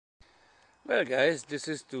Well guys, this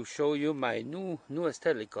is to show you my newest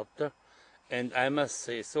helicopter, and I must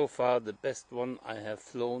say so far the best one I have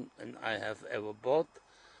flown and I have ever bought.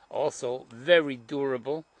 Also very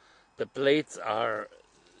durable. The plates are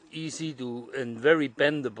easy to and very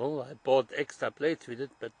bendable. I bought extra plates with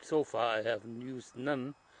it, but so far I haven't used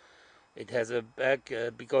none. It has a back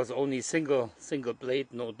because only single plate,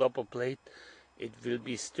 no double plate. It will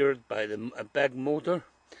be stirred by the back motor.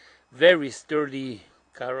 Very sturdy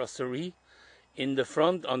carrosserie. In the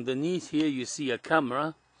front, underneath here, you see a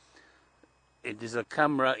camera. It is a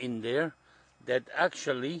camera in there that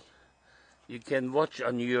actually you can watch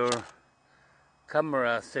on your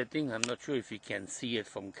camera setting. I'm not sure if you can see it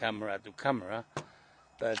from camera to camera,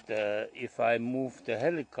 but if I move the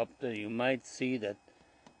helicopter, you might see that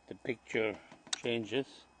the picture changes.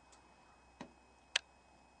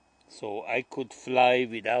 So I could fly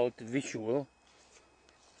without visual,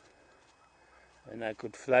 and I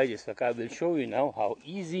could fly this. Like I will show you now how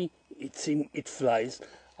easy it flies.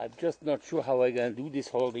 I'm just not sure how I'm gonna do this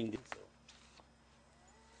holding this.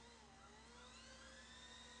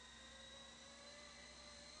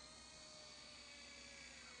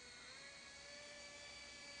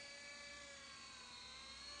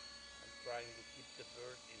 I'm trying to keep the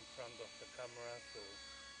bird in front of the camera so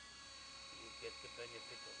you get the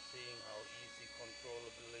benefit of seeing how easy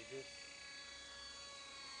controllable it is.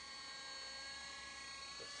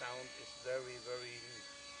 The sound is very, very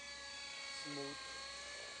smooth.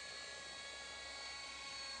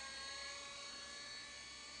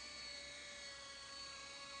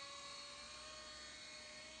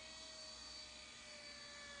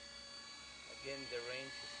 Again, the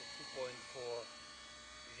range is a 2.4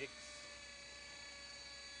 gigs.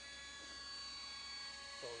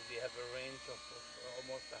 So we have a range of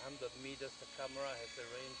almost 100 meters. The camera has a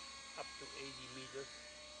range up to 80 meters.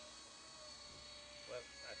 Well,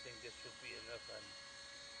 I think this should be enough. And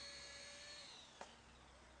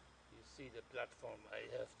you see the platform I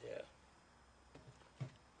have there.